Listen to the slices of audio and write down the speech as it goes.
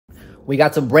We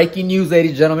got some breaking news,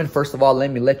 ladies and gentlemen. First of all, let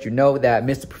me let you know that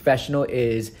Mr. Professional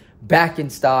is back in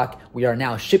stock. We are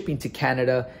now shipping to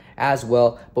Canada as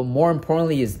well. But more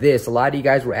importantly is this. A lot of you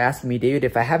guys were asking me, David,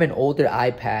 if I have an older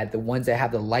iPad, the ones that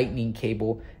have the lightning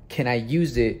cable, can I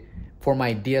use it for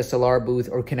my DSLR booth,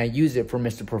 or can I use it for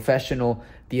Mr. Professional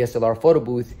DSLR photo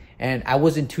booth? And I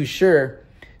wasn't too sure.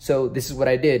 So this is what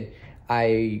I did.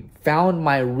 I found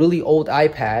my really old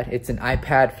iPad. It's an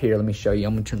iPad here. Let me show you.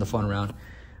 I'm gonna turn the phone around.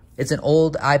 It's an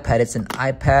old iPad. It's an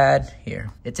iPad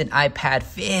here. It's an iPad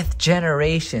 5th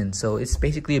generation. So it's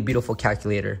basically a beautiful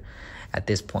calculator at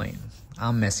this point.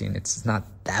 I'm messing. It's not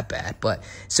that bad. But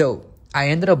so I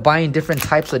ended up buying different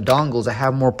types of dongles. I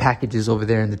have more packages over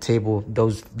there in the table.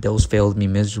 Those failed me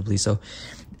miserably. So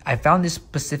I found this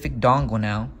specific dongle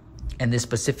now and this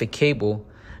specific cable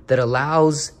that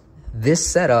allows this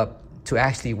setup to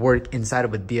actually work inside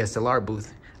of a DSLR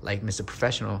booth like Mr.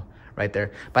 Professional right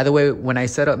there. By the way, when I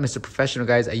set up Mr. Professional,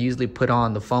 guys, I usually put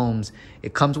on the foams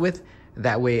it comes with.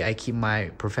 That way I keep my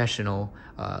professional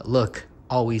look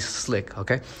always slick,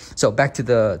 okay? So back to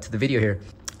the video here.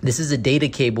 This is a data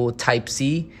cable type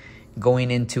C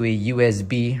going into a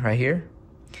USB right here.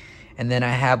 And then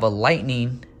I have a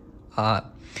lightning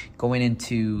going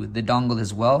into the dongle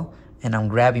as well. And I'm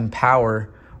grabbing power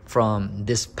from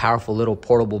this powerful little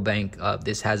portable bank.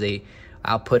 This has a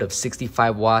output of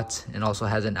 65 watts and also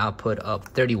has an output of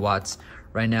 30 watts.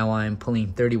 Right now I'm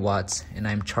pulling 30 watts and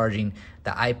I'm charging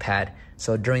the iPad.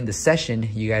 So during the session,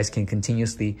 you guys can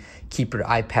continuously keep your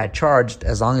iPad charged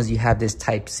as long as you have this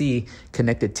type C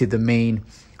connected to the main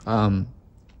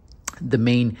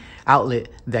outlet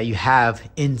that you have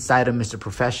inside of Mr.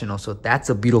 Professional. So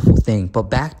that's a beautiful thing. But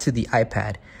back to the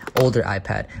iPad, older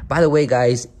iPad. By the way,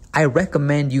 guys, I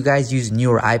recommend you guys use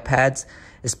newer iPads,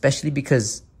 especially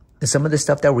because some of the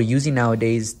stuff that we're using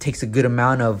nowadays takes a good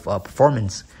amount of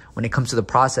performance when it comes to the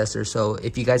processor. So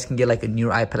if you guys can get like a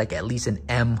newer iPad, like at least an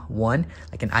M1,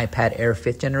 like an iPad Air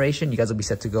 5th generation, you guys will be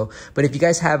set to go. But if you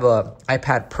guys have a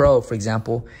iPad Pro, for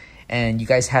example, and you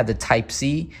guys have the Type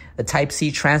C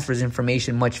transfers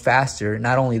information much faster.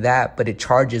 Not only that, but it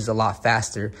charges a lot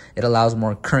faster. It allows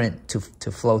more current to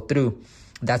flow through.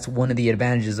 That's one of the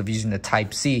advantages of using the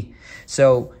Type C.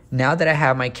 So now that I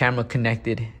have my camera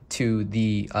connected to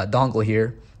the dongle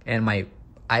here, and my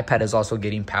iPad is also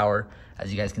getting power, as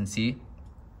you guys can see,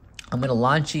 I'm gonna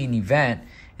launch an event,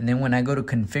 and then when I go to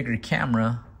configure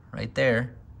camera right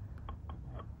there,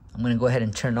 I'm gonna go ahead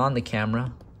and turn on the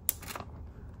camera,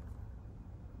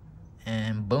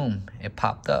 and boom, it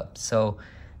popped up. So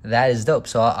that is dope.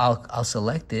 So I'll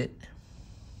select it,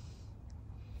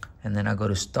 and then I'll go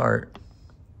to start,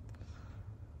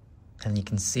 and you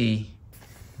can see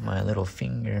my little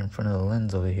finger in front of the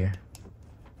lens over here.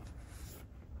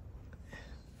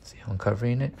 See how I'm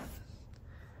covering it?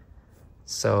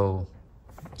 So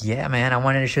yeah, man, I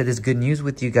wanted to share this good news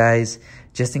with you guys,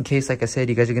 just in case, like I said,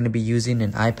 you guys are going to be using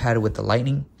an iPad with the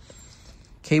lightning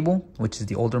cable, which is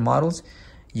the older models.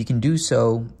 You can do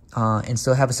so and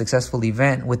still have a successful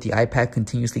event with the iPad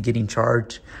continuously getting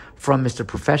charged from Mr.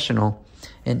 Professional.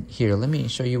 And here, let me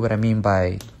show you what I mean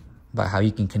by how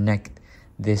you can connect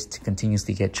this to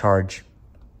continuously get charged.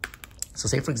 So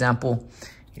say, for example,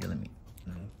 here, let me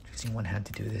using one hand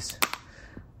to do this.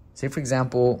 Say, for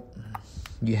example,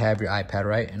 you have your iPad,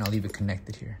 right? And I'll leave it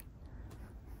connected here.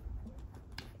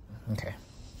 Okay.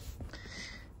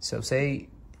 So say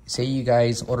you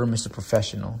guys order Mr.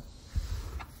 Professional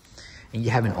and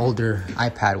you have an older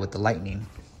iPad with the lightning.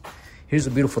 Here's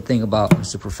the beautiful thing about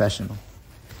Mr. Professional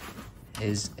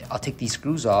is I'll take these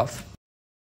screws off.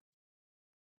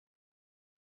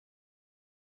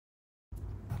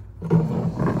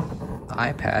 The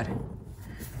iPad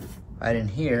right in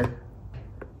here,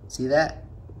 see that?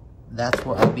 That's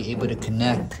where I'll be able to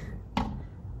connect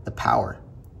the power.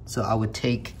 So I would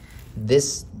take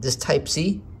this Type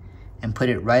C and put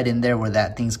it right in there where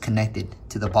that thing's connected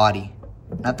to the body.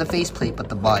 Not the faceplate, but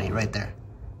the body right there.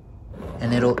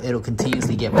 And it'll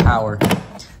continuously get power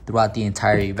throughout the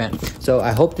entire event. So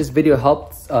I hope this video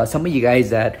helped some of you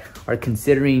guys that are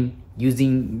considering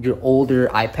using your older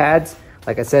iPads.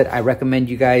 Like I said, I recommend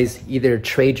you guys either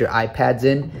trade your iPads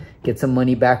in, get some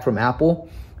money back from Apple.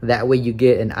 That way you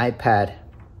get an iPad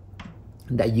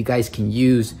that you guys can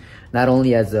use not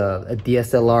only as a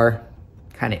DSLR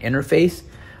kind of interface,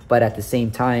 but at the same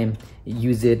time,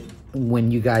 use it when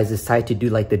you guys decide to do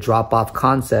like the drop-off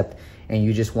concept and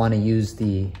you just want to use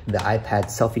the iPad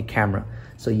selfie camera.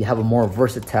 So you have a more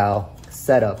versatile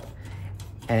setup.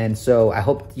 And so I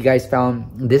hope you guys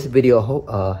found this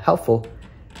video helpful.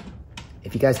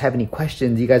 If you guys have any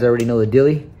questions, you guys already know the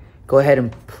dealie. Go ahead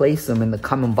and place them in the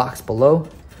comment box below.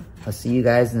 I'll see you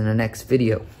guys in the next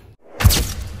video.